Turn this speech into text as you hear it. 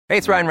Hey,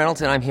 it's Ryan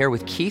Reynolds, and I'm here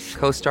with Keith,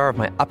 co-star of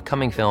my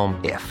upcoming film,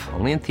 If,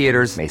 only in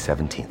theaters May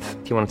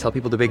 17th. Do you want to tell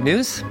people the big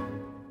news?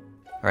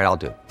 All right,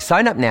 I'll do it.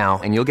 Sign up now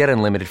and you'll get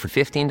unlimited for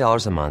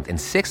 $15 a month and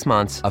 6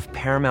 months of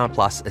Paramount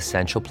Plus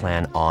Essential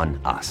Plan on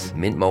us.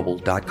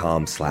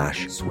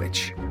 MintMobile.com/switch.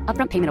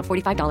 Upfront payment of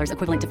 $45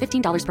 equivalent to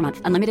 $15 per month.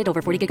 Unlimited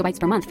over 40 gigabytes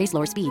per month. Face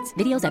lower speeds.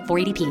 Videos at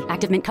 480p.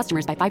 Active Mint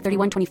customers by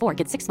 531.24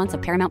 get 6 months of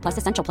Paramount Plus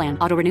Essential Plan.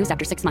 Auto renews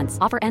after 6 months.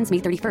 Offer ends May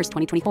 31st,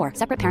 2024.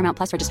 Separate Paramount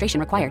Plus registration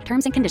required.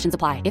 Terms and conditions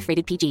apply if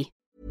rated PG.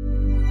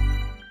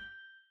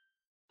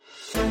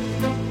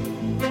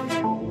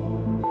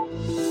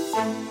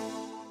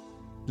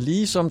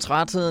 Lige som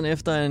trætheden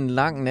efter en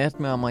lang nat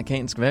med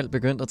amerikansk valg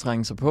begyndte at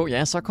trænge sig på,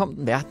 ja, så kom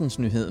den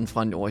verdensnyheden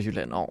fra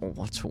Nordjylland og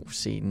overtog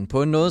scenen.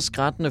 På en noget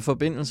skrattende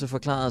forbindelse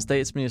forklarede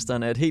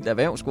statsministeren, at et helt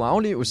erhverv skulle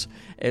aflives.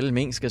 Alle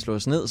mink skal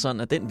slås ned,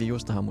 sådan at den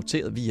virus, der har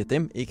muteret via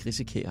dem, ikke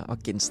risikerer at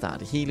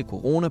genstarte hele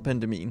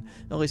coronapandemien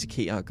og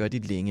risikerer at gøre de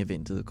længe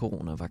ventede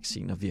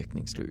coronavacciner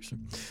virkningsløse.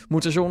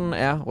 Mutationen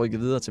er rykket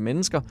videre til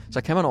mennesker,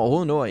 så kan man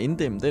overhovedet nå at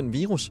inddæmme den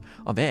virus?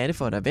 Og hvad er det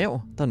for et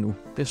erhverv, der nu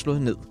bliver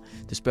slået ned?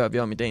 Det spørger vi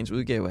om i dagens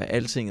udgave af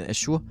Altinget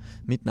Azure.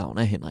 Mit navn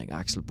er Henrik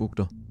Axel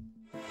Bugter.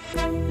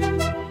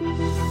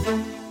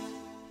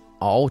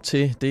 Og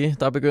til det,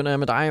 der begynder jeg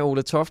med dig,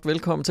 Ole Toft.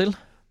 Velkommen til.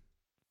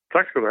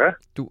 Tak skal du have.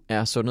 Du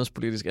er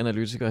sundhedspolitisk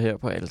analytiker her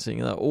på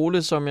Altinget. Og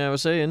Ole, som jeg jo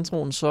sagde i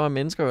introen, så er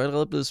mennesker jo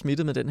allerede blevet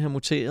smittet med den her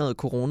muterede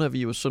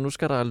coronavirus, så nu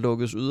skal der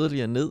lukkes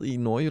yderligere ned i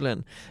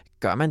Nordjylland.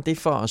 Gør man det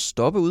for at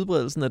stoppe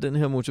udbredelsen af den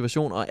her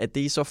motivation, og er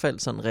det i så fald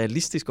sådan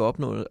realistisk at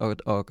opnå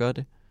at gøre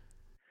det?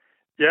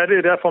 Ja, det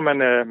er derfor,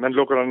 man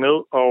lukker der ned,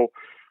 og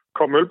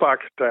Kåre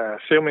Mølbak, der er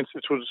Serum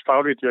Instituttets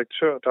faglige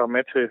direktør, der er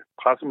med til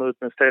pressemødet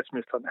med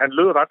statsministeren, han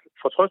lød ret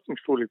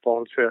fortrøstningsfuld i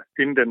forhold til at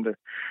inddæmme det.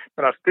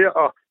 Men altså det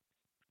at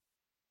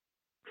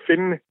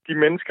finde de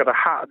mennesker, der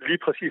har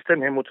lige præcis den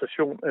her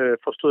mutation,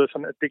 forstod jeg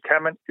sådan, at det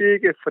kan man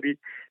ikke, fordi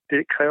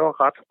det kræver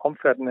ret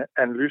omfattende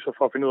analyser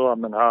for at finde ud af,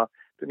 om man har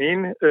den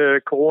ene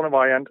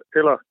coronavariant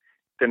eller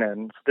den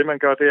anden. Så det man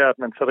gør, det er, at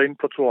man sætter ind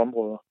på 2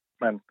 områder.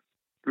 Man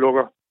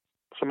lukker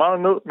så meget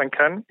ned, man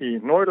kan i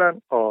Nordjylland,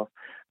 og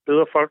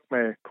beder folk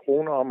med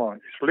corona om at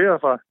isolere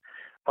sig.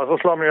 Og så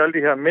slår man jo alle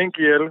de her mink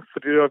ihjel,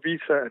 fordi det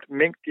viser, at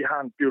mink de har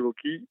en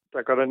biologi,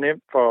 der gør det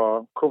nemt for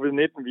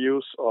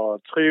covid-19-virus at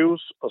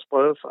trives og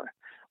sprede sig.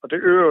 Og det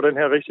øger jo den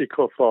her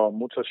risiko for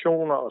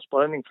mutationer og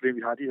spredning, fordi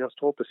vi har de her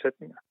store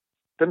besætninger.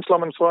 Dem slår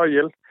man så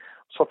ihjel,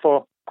 så får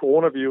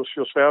coronavirus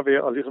jo svært ved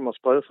at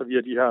sprede sig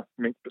via de her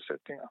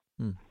minkbesætninger.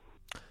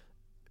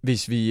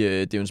 Hvis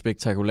det er jo en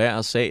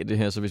spektakulær sag, det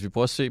her, så hvis vi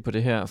prøver at se på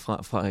det her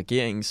fra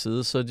regeringens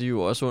side, så er de jo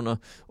også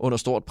under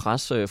stort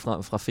pres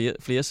fra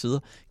flere sider.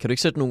 Kan du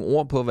ikke sætte nogle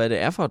ord på, hvad det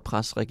er for et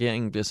pres,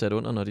 regeringen bliver sat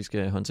under, når de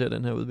skal håndtere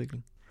den her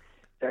udvikling?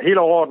 Ja, helt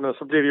overordnet,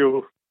 så bliver de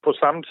jo på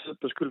samme tid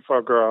beskyldt for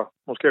at gøre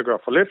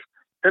for lidt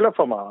eller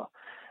for meget.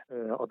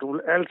 Og du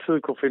vil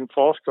altid kunne finde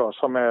forskere,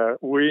 som er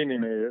uenige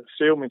med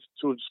Serum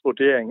Instituttets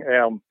vurdering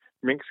af, om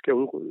mink skal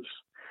udryddes.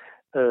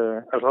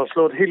 Altså at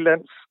slå et helt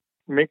lands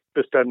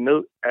minkbestand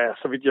ned er,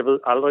 så vidt jeg ved,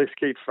 aldrig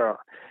sket før.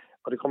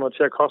 Og det kommer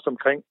til at koste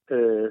omkring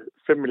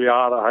 5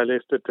 milliarder, har jeg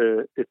læst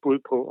et bud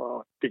på,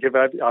 og det kan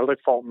være, at vi aldrig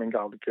får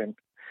minkavl igen.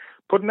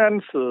 På den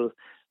anden side,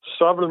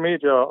 så vil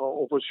medier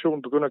og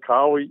opposition begynde at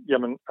grave i,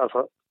 jamen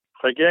altså,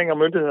 regeringen og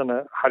myndighederne,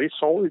 har de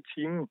sovet i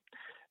timen?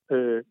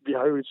 Vi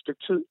har jo et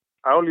stykke tid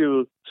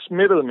aflivet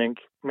smittede mink,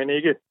 men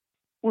ikke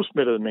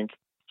usmittede mink.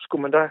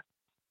 Skulle man da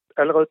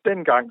allerede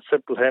dengang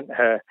simpelthen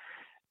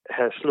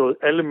have slået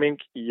alle mink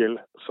ihjel?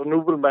 Så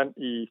nu vil man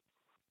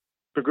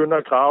begynde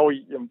at grave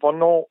i, jamen,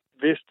 hvornår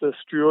vidste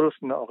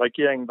styrelsen og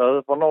regeringen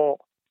hvad?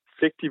 Hvornår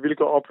fik de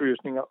hvilke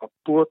oplysninger, og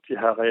burde de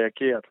have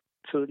reageret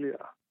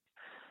tidligere?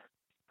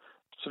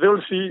 Så det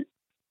vil sige, at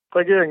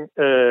regeringen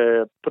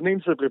på den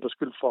ene side bliver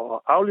beskyldt for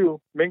at aflive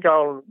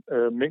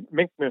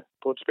minkene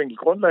på et spinkelt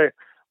grundlag,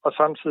 og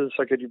samtidig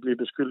så kan de blive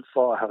beskyldt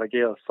for at have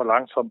reageret for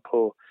langsomt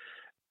på,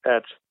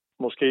 at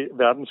måske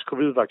verdens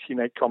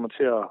covid-vacciner ikke kommer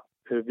til at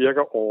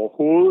virke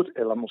overhovedet,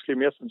 eller måske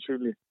mere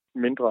sandsynligt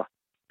mindre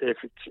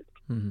effektivt.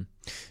 Mm-hmm.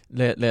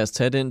 Lad os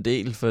tage den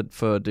del,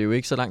 for det er jo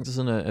ikke så lang tid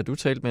siden, at du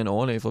talte med en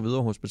overlæge fra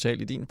Hvidovre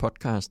Hospital i din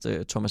podcast.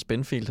 Thomas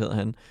Benfield hed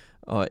han,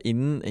 og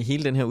inden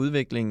hele den her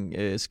udvikling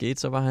skete,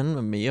 så var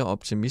han mere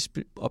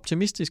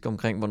optimistisk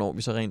omkring, hvornår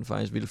vi så rent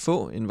faktisk ville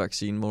få en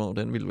vaccine, hvornår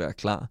den ville være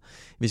klar.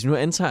 Hvis vi nu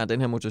antager, at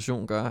den her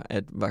mutation gør,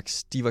 at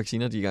de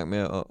vacciner, de er i gang med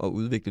at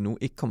udvikle nu,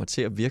 ikke kommer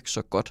til at virke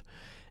så godt,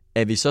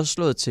 er vi så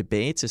slået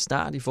tilbage til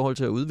start i forhold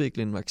til at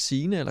udvikle en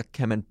vaccine, eller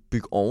kan man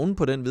bygge oven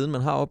på den viden,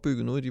 man har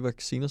opbygget nu i de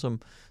vacciner,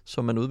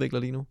 som man udvikler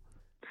lige nu?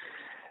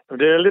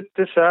 Det er lidt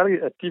det særlige,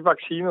 at de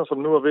vacciner, som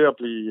nu er ved at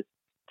blive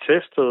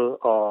testet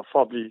og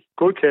for at blive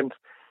godkendt,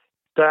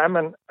 der er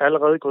man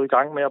allerede gået i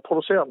gang med at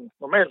producere dem.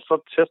 Normalt så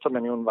tester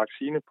man jo en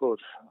vaccine på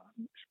et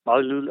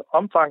meget lille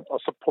omfang, og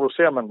så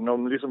producerer man den, når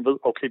man ligesom ved,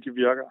 okay, de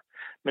virker.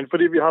 Men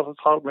fordi vi har så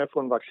travlt med at få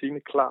en vaccine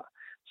klar,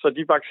 så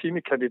de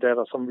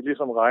vaccinekandidater, som vi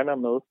ligesom regner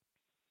med,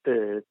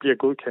 bliver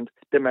godkendt,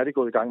 dem er de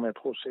gået i gang med at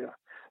producere.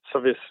 Så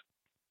hvis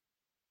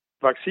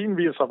vaccinen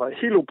viser sig at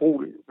være helt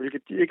ubrugelig,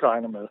 hvilket de ikke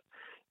regner med,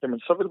 jamen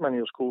så vil man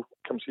jo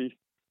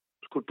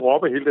skulle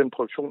droppe hele den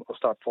produktion og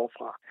starte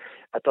forfra.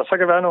 At der så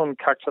kan være nogle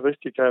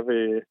karakteristika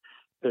ved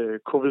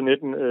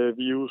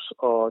covid-19-virus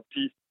og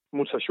de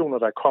mutationer,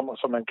 der kommer,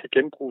 som man kan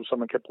genbruge, så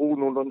man kan bruge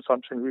nogenlunde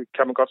samtidig,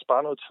 kan man godt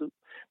spare noget tid.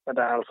 Men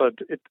der er altså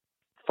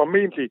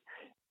formentlig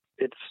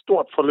et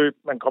stort forløb,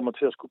 man kommer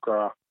til at skulle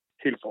gøre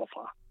helt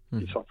forfra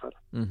i så fald.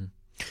 Mm-hmm.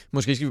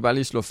 Måske skal vi bare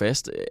lige slå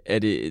fast,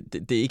 at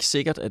det er ikke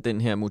sikkert, at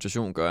den her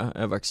mutation gør,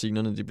 at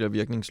vaccinerne de bliver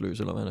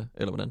virkningsløse,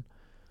 eller hvordan?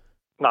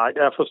 Nej,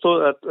 jeg har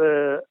forstået, at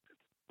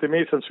det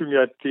mest sandsynlige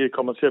er, at de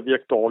kommer til at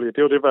virke dårligt.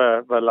 Det er jo det,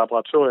 hvad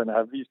laboratorierne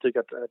har vist, ikke,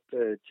 at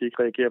de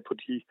ikke reagerer på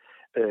de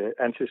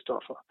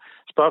antistoffer.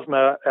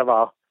 Spørgsmålet er,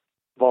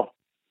 hvor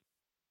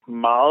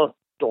meget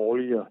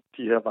dårligere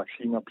de her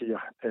vacciner bliver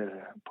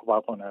på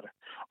baggrund af det.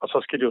 Og så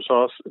skal det jo så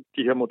også,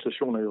 de her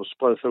mutationer jo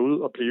sprede sig ud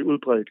og blive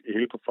udbredt i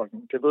hele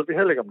befolkningen. Det ved vi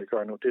heller ikke, om det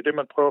gør nu. Det er det,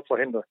 man prøver at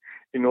forhindre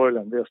i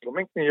Nordjylland ved at slå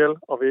minken ihjel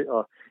og ved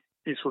at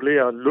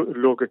isolere og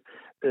lukke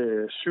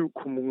 7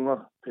 kommuner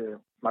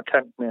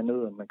markant mere ned,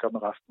 end man gør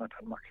med resten af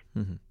Danmark.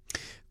 Mm-hmm.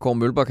 Kåre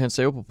Mølbak, han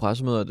sagde jo på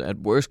pressemødet, at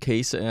worst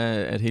case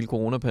er, at hele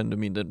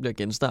coronapandemien den bliver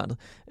genstartet.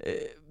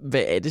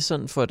 Hvad er det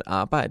sådan for et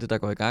arbejde, der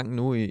går i gang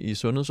nu i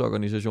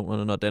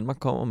sundhedsorganisationerne, når Danmark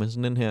kommer med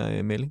sådan en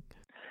her melding?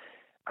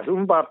 Altså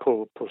umiddelbart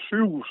på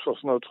sygehus og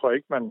sådan noget, tror jeg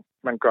ikke,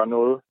 man gør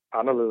noget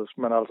anderledes.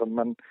 Men altså,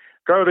 man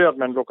gør jo det, at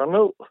man lukker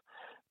ned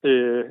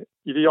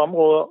i de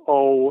områder,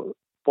 og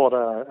hvor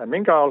der er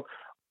minkavl,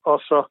 og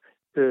så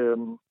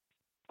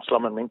slår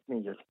man minken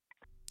ihjel.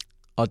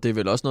 Og det er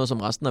vel også noget,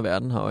 som resten af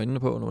verden har øjnene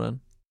på, eller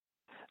hvordan?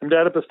 Jamen, det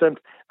er det bestemt.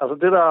 Altså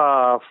det, der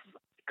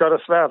gør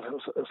det svært,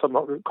 som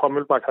Kåre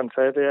Mølbak han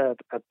sagde, det er,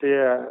 at det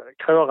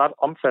kræver ret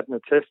omfattende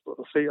test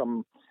at se,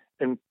 om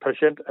en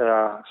patient er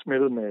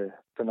smittet med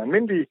den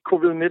almindelige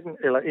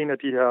covid-19 eller en af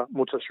de her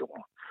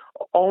mutationer.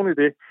 Og oven i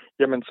det,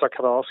 jamen så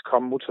kan der også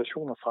komme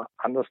mutationer fra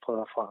andre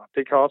steder fra.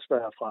 Det kan også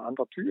være fra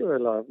andre dyr,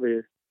 eller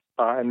ved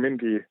bare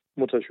almindelige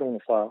mutationer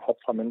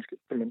fra menneske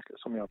til menneske,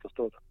 som jeg har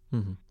forstået.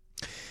 Mm-hmm.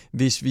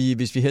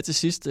 Hvis vi her til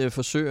sidst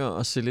forsøger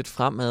at se lidt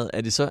fremad,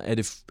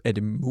 er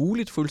det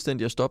muligt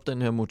fuldstændig at stoppe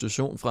den her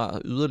mutation fra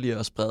yderligere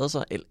at sprede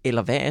sig,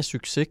 eller hvad er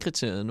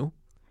succeskriteriet nu?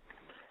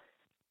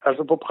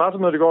 Altså på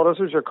pressemødet i går, der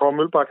synes jeg, at Kåre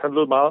Mølbak han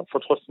lød meget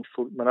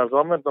fortrøstningsfuld. Men altså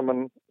omvendt, når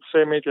man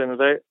ser medierne i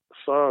dag,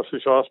 så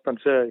synes jeg også, at man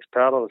ser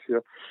eksperter, der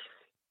siger,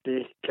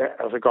 det kan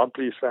altså godt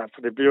blive svært.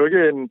 For det bliver jo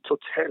ikke en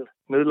total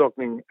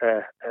nedlukning af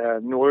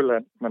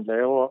Nordjylland, man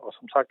laver. Og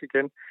som sagt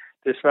igen,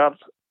 det er svært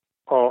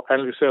at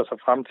analysere sig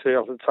frem til.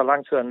 Altså det tager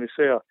lang tid at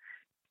analysere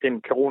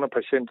en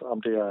coronapatient,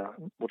 om det er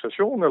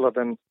mutation eller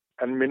den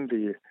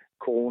almindelige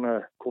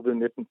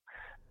covid-19.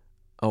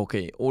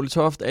 Okay. Ole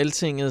Toft,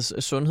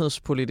 Altingets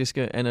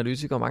sundhedspolitiske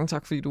analytiker. Mange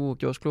tak, fordi du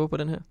gjorde os klogere på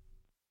den her.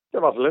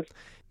 Det var så let.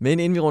 Men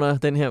inden vi runder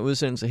den her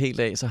udsendelse helt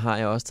af, så har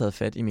jeg også taget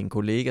fat i min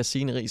kollega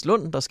Signe Riis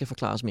Lund, der skal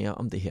forklare os mere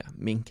om det her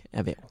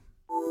minkerhverv.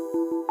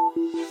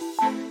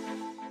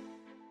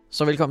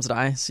 Så velkommen til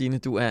dig, Signe.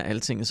 Du er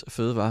Altingets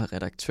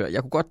fødevareredaktør.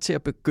 Jeg kunne godt til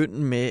at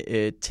begynde med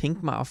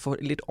tænke mig at få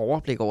lidt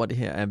overblik over det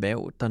her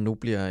erhverv, der nu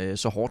bliver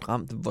så hårdt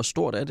ramt. Hvor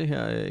stort er det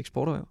her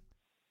eksporterhverv?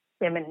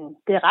 Jamen,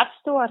 det er ret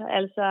stort.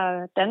 Altså,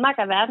 Danmark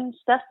er verdens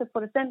største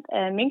producent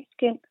af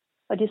minkskind,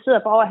 og de sidder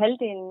på over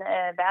halvdelen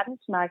af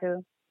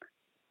verdensmarkedet.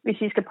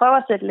 Hvis vi skal prøve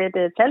at sætte lidt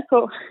tal på,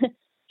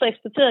 så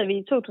eksporterede vi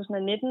i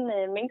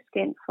 2019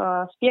 minkskind for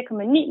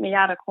 4,9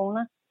 milliarder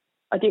kroner,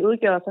 og det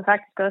udgjorde så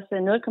faktisk også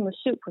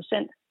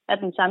 0,7% af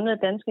den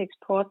samlede danske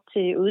eksport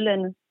til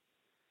udlandet.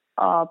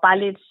 Og bare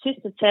lidt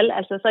sidste tal,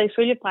 altså så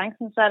ifølge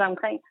branchen, så er der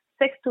omkring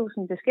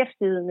 6.000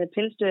 beskæftigede med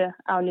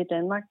pelsdyravl i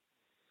Danmark.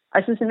 Og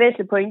jeg synes, en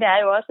væsentlig pointe er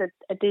jo også,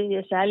 at det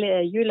er særligt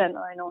af Jylland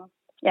og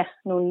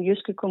nogle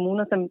jyske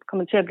kommuner, som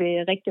kommer til at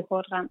blive rigtig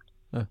hårdt ramt.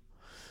 Ja.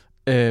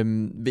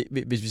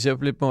 Hvis vi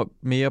ser lidt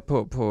mere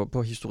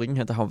på historikken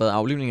her, der har jo været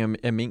aflivning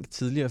af mink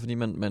tidligere, fordi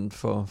man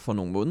for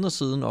nogle måneder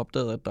siden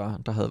opdagede, at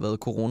der havde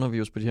været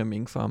coronavirus på de her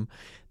minkfarme.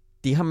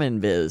 Det har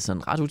man været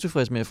sådan ret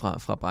utilfreds med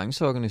fra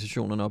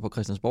brancheorganisationerne, og på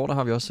Christiansborg, der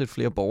har vi også set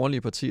flere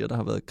borgerlige partier, der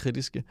har været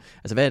kritiske.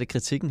 Altså, hvad er det,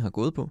 kritikken har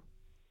gået på?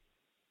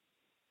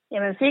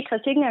 Jamen,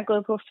 kritikken er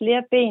gået på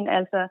flere ben.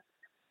 Altså,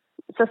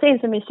 så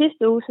sent som i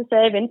sidste uge, så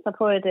sagde Venstre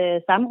på et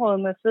samråd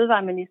med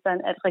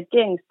fødevareministeren, at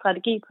regeringens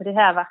strategi på det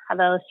her har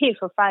været helt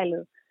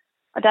forfejlet.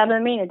 Og dermed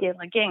mener de,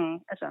 at regeringen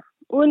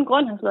uden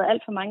grund har slået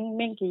alt for mange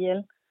mink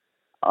ihjel.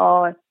 Og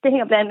det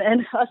hænger blandt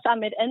andet også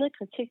sammen med et andet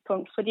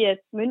kritikpunkt, fordi at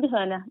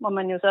myndighederne, må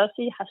man jo så også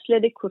sige, har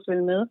slet ikke kunne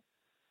følge med.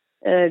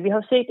 Vi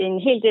har set en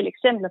hel del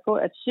eksempler på,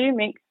 at syge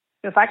mink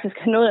jo faktisk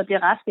har nået at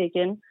blive raske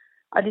igen.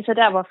 Og det er så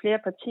der, hvor flere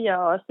partier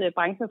og også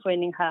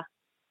brancheforeningen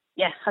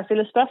har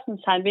stillet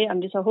spørgsmålstegn ved,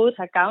 om det så overhovedet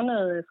har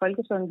gavnet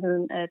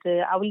folkesundheden at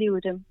aflive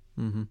dem.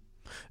 Mm-hmm.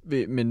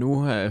 Men nu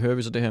hører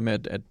vi så det her med,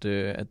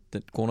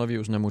 at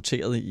coronavirusen er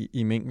muteret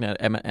i minken.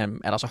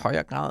 Er der så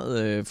højere grad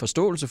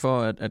forståelse for,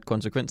 at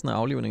konsekvensen af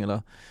aflivning,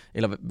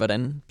 eller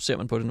hvordan ser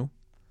man på det nu?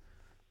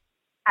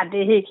 Ja, det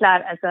er helt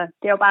klart. Altså,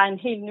 det er jo bare en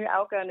helt ny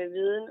afgørende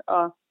viden,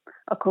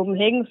 og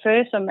Copenhagen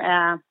Fur, som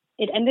er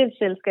et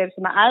andelsselskab,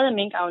 som er ejet af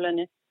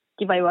minkavlerne,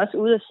 de var jo også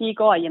ude at sige i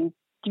går, jamen,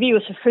 de vil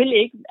jo selvfølgelig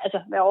ikke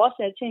være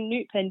årsag til en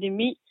ny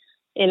pandemi,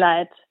 eller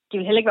at de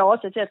vil heller ikke være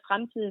årsag til, at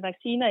fremtidige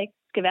vacciner ikke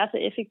skal være så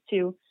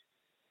effektive.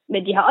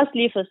 Men de har også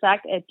lige fået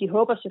sagt, at de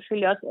håber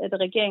selvfølgelig også, at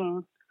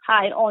regeringen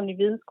har et ordentligt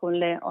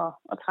vidensgrundlag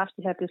at træffe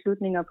de her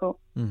beslutninger på.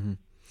 Mm-hmm.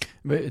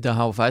 Der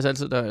har jo faktisk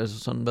altid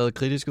sådan været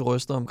kritiske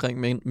røster omkring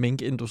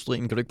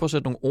minkindustrien. Kan du ikke prøve at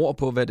sætte nogle ord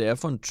på, hvad det er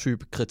for en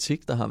type kritik,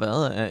 der har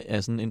været af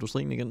sådan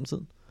industrien igennem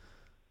tiden?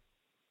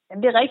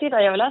 Jamen, det er rigtigt,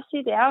 og jeg vil også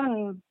sige, at det er jo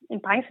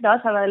en branche, der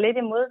også har været lidt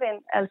i modvind.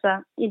 Altså,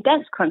 i en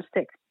dansk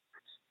kontekst,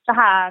 så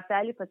har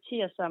særlige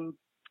partier som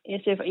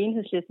SF og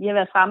Enhedslisten, de har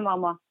været fremme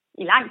om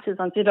i lang tid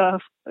sådan set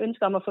at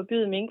ønske om at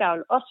forbyde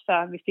minkavl, også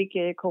før vi fik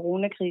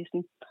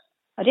coronakrisen.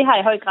 Og det har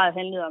i høj grad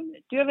handlet om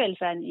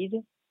dyrevelfærden i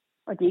det,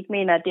 og de ikke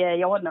mener, at det er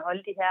i orden at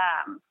holde de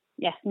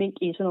her mink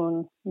i sådan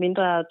nogle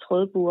mindre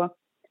trådbuer.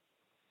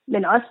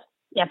 Men også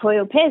på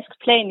europæisk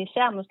plan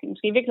især, måske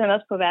i virkeligheden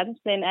også på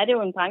verdensplan, er det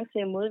jo en branche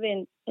i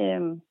modvind.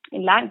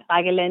 En lang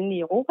række lande i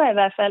Europa i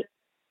hvert fald,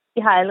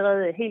 de har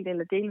allerede helt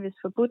eller delvis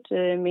forbudt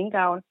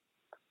minkavl.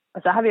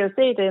 Og så har vi jo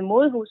set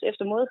modehus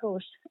efter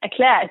modehus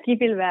erklære, at de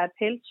vil være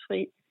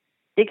pelsfri.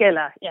 Det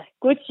gælder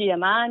Gucci,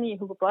 Armani,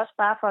 Hugo Boss,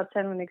 bare for at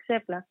tage nogle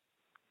eksempler.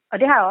 Og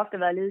det har jo ofte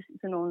været lidt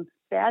til nogle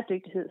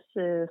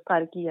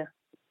bæredygtighedsstrategier.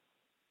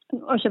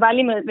 Og så bare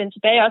lige med at vende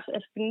tilbage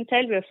også, nu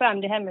talte vi jo før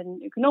om det her med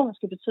den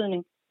økonomiske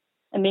betydning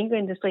af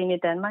minkindustrien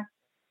i Danmark.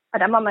 Og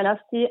der må man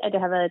også sige, at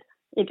det har været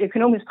et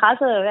økonomisk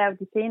presset erhverv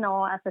de senere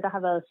år. Altså der har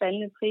været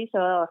faldende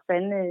priser og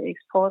faldende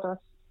eksport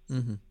også.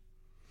 Mm-hmm.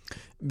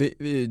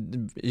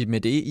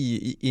 Med det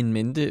i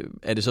mente,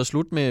 er det så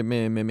slut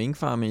med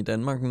minkfarme i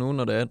Danmark nu,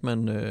 når det er, at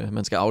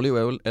man skal afleve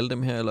alle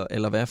dem her,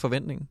 eller hvad er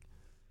forventningen?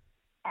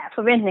 Ja,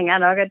 forventningen er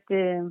nok, at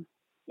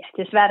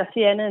det er svært at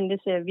sige andet, end det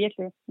ser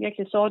virkelig,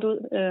 virkelig sort ud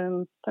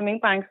på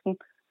minkbranchen.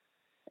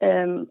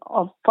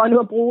 Og for nu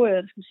at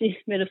bruge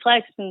Mette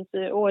Frederiksens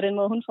ord, den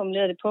måde hun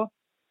formulerede det på,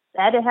 så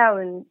er det her jo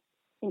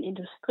en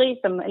industri,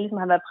 som ligesom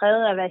har været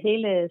præget af at være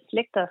hele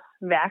slægters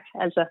værk,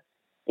 altså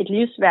et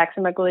livsværk,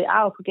 som er gået i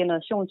arv fra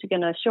generation til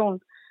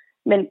generation.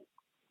 Men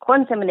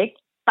grunden til, at man ikke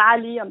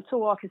bare lige om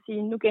 2 år kan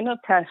sige, nu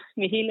genoptager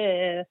vi hele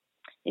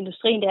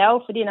industrien, det er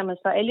jo, fordi når man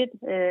slår alle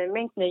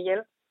minkene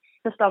ihjel,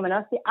 så står man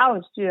også de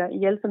avlsdyr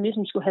ihjel, som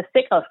ligesom skulle have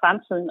sikret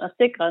fremtiden og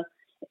sikret.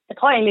 Jeg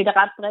tror egentlig, det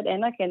er ret bredt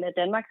anerkendt, at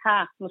Danmark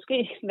har måske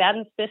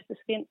verdens bedste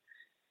skind.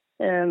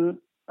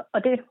 Og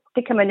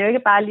det kan man jo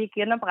ikke bare lige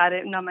genoprette,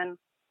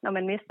 når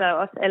man mister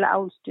også alle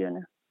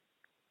avlsdyrene.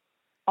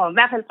 Og i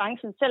hvert fald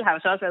branchen selv har jo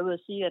så også været ude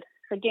at sige, at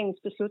regeringens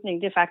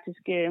beslutning, det er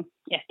faktisk,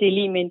 det er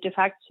lige med en de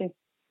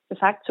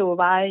facto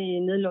varig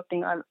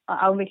nedlukning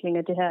og afvikling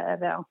af det her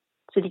erhverv.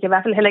 Så de kan i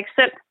hvert fald heller ikke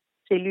selv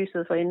se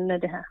lyset for enden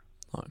af det her.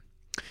 Nej.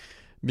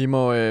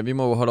 Vi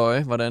må holde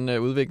øje, hvordan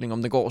udviklingen,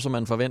 om det går, så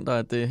man forventer,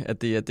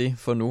 at det er det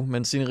for nu.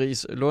 Men Signe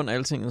Riis Lund,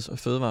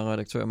 Altingets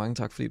fødevareredaktør, mange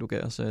tak, fordi du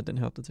gav os den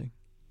her opdatering.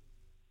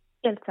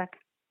 Selv tak.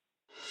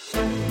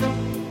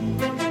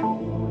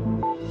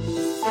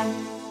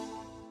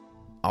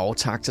 Og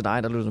tak til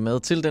dig, der lyttede med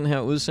til den her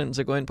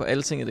udsendelse. Gå ind på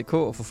altinget.dk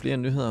og få flere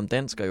nyheder om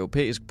dansk og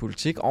europæisk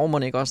politik, og må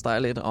ikke også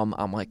dig lidt om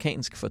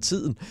amerikansk for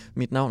tiden.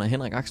 Mit navn er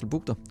Henrik Axel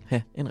Bugter.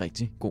 Ha' en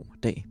rigtig god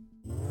dag.